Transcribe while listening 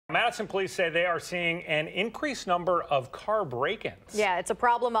Madison police say they are seeing an increased number of car break-ins. Yeah, it's a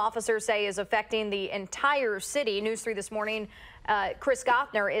problem officers say is affecting the entire city. News 3 this morning, Chris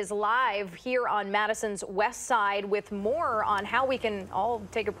Gothner is live here on Madison's west side with more on how we can all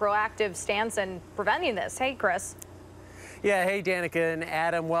take a proactive stance in preventing this. Hey, Chris. Yeah, hey, Danica and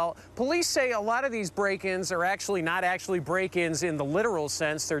Adam. Well, police say a lot of these break-ins are actually not break-ins in the literal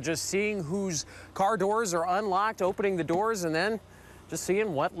sense. They're just seeing whose car doors are unlocked, opening the doors, and then just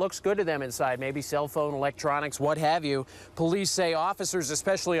seeing what looks good to them inside, maybe cell phone, electronics, what have you. Police say officers,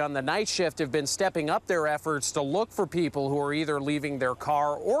 especially on the night shift, have been stepping up their efforts to look for people who are either leaving their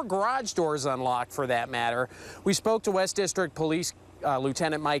car or garage doors unlocked, for that matter. We spoke to West District Police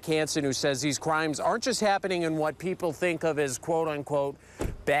Lieutenant Mike Hansen, who says these crimes aren't just happening in what people think of as quote-unquote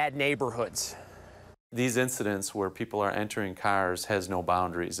bad neighborhoods. These incidents where people are entering cars has no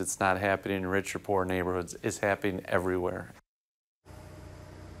boundaries. It's not happening in rich or poor neighborhoods. It's happening everywhere.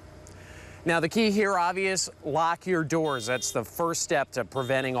 Now, the key here, obvious, lock your doors. That's the first step to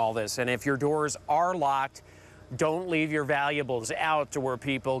preventing all this. And if your doors are locked, don't leave your valuables out to where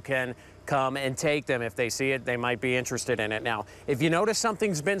people can come and take them. If they see it, they might be interested in it. Now, if you notice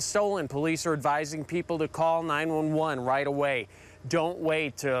something's been stolen, police are advising people to call 911 right away. Don't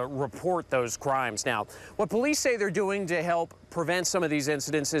wait to report those crimes. Now, what police say they're doing to help prevent some of these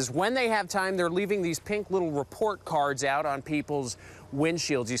incidents is when they have time, they're leaving these pink little report cards out on people's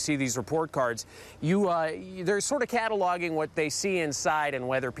windshields. You see these report cards. They're sort of cataloging what they see inside and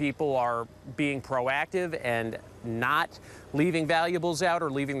whether people are being proactive and not leaving valuables out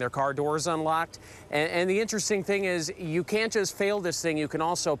or leaving their car doors unlocked. And the interesting thing is you can't just fail this thing, you can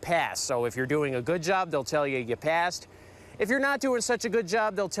also pass. So if you're doing a good job, they'll tell you you passed. If you're not doing such a good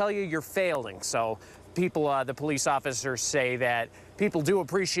job, they'll tell you you're failing. So people, the police officers say that people do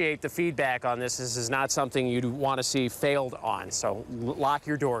appreciate the feedback on this. This is not something you'd want to see failed on. So lock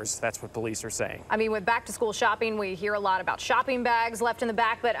your doors. That's what police are saying. I mean, with back to school shopping, we hear a lot about shopping bags left in the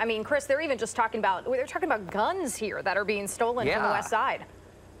back. But I mean, Chris, they're even just talking about guns here that are being stolen from the west side.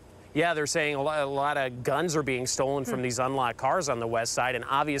 Yeah, they're saying a lot of guns are being stolen from these unlocked cars on the west side. And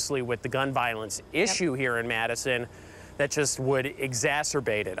obviously with the gun violence issue here in Madison, that just would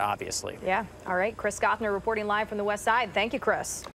exacerbate it, obviously. Yeah. All right. Chris Gothner reporting live from the west side. Thank you, Chris.